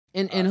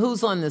And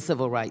who's on the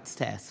Civil Rights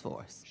Task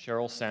Force?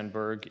 Sheryl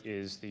Sandberg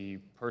is the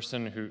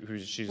person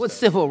she's What's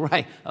civil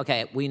rights?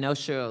 Okay, we know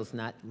Cheryl's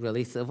not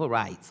really civil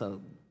rights,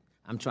 so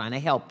I'm trying to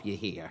help you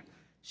here.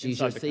 She's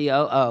your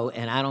COO,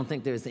 and I don't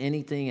think there's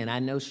anything, and I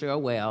know Cheryl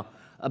well,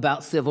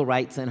 about civil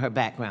rights in her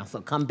background.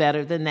 So come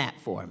better than that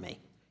for me,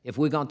 if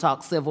we're going to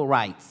talk civil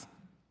rights.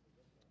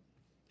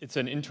 It's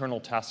an internal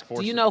task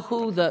force. Do you know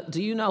who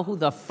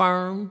the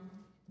firm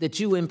that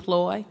you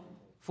employ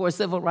for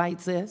civil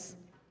rights is?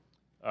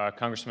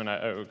 Congressman,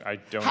 I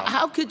don't.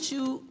 How could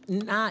you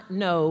not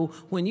know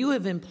when you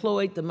have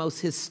employed the most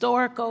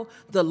historical,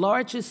 the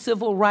largest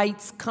civil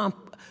rights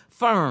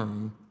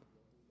firm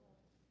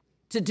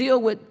to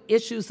deal with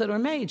issues that are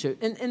major?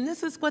 And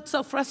this is what's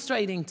so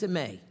frustrating to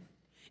me.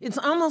 It's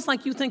almost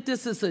like you think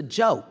this is a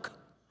joke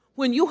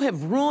when you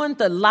have ruined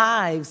the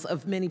lives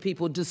of many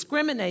people,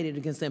 discriminated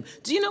against them.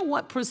 Do you know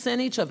what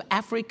percentage of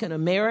African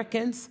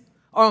Americans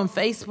are on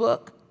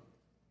Facebook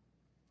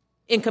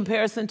in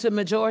comparison to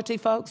majority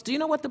folks? Do you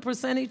know what the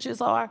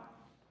percentages are?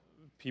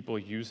 People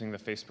using the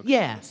Facebook?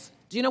 Yes.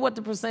 Do you know what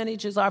the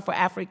percentages are for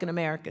African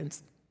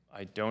Americans?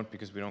 I don't,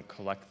 because we don't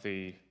collect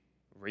the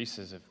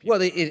races of people.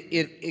 Well,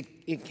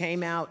 it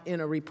came out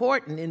in a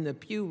report and in the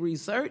Pew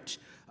Research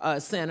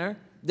Center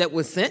that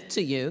was sent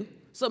to you.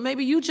 So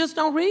maybe you just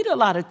don't read a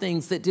lot of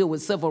things that deal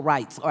with civil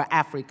rights or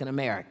African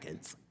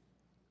Americans.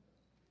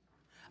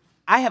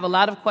 I have a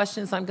lot of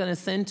questions I'm going to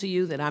send to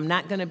you that I'm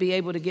not going to be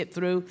able to get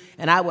through,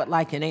 and I would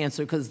like an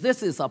answer, because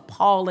this is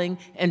appalling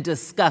and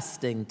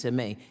disgusting to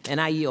me, and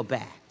I yield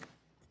back.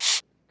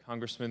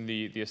 Congressman,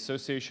 the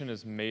association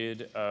is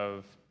made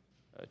of,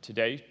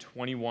 today,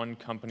 21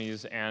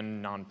 companies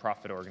and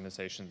nonprofit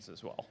organizations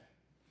as well.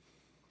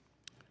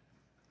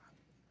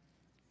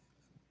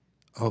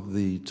 Of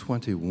the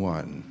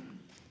 21,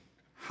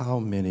 how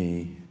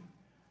many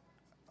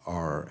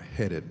are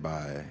headed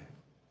by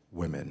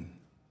women?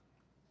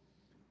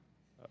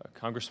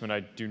 Congressman, I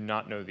do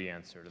not know the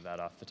answer to that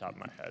off the top of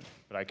my head,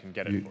 but I can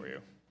get it for you.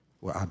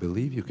 Well, I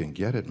believe you can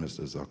get it,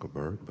 Mr.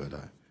 Zuckerberg, but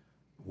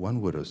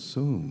one would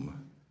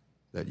assume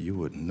that you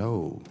would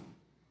know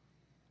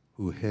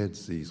who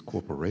heads these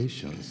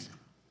corporations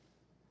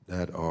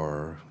that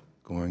are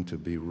going to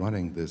be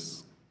running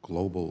this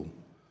global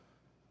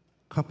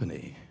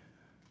company.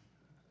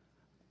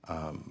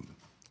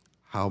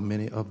 How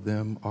many of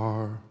them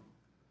are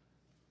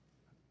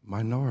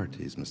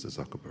minorities, Mr.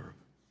 Zuckerberg?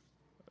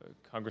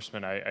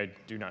 Congressman, I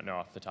do not know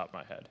off the top of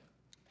my head.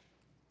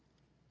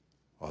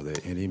 Are there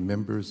any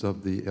members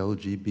of the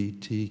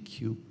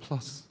LGBTQ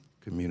plus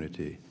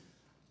community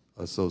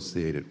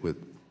associated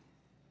with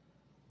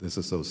this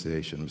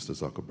association, Mr.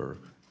 Zuckerberg?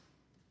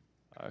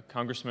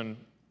 Congressman,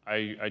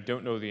 I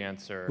don't know the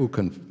answer.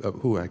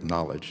 Who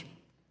acknowledge,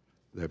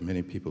 there are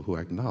many people who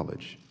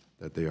acknowledge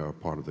that they are a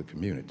part of the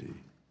community.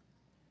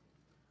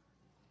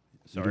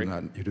 Sorry?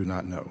 You do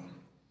not know.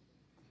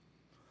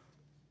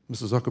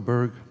 Mr.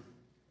 Zuckerberg,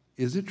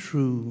 is it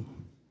true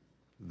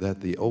that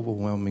the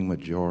overwhelming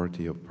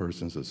majority of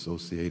persons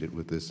associated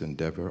with this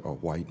endeavor are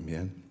white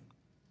men?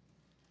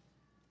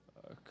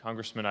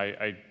 Congressman,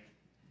 I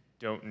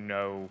don't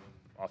know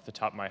off the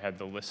top of my head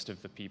the list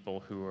of the people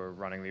who are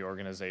running the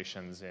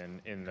organizations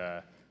in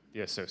the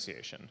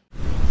association.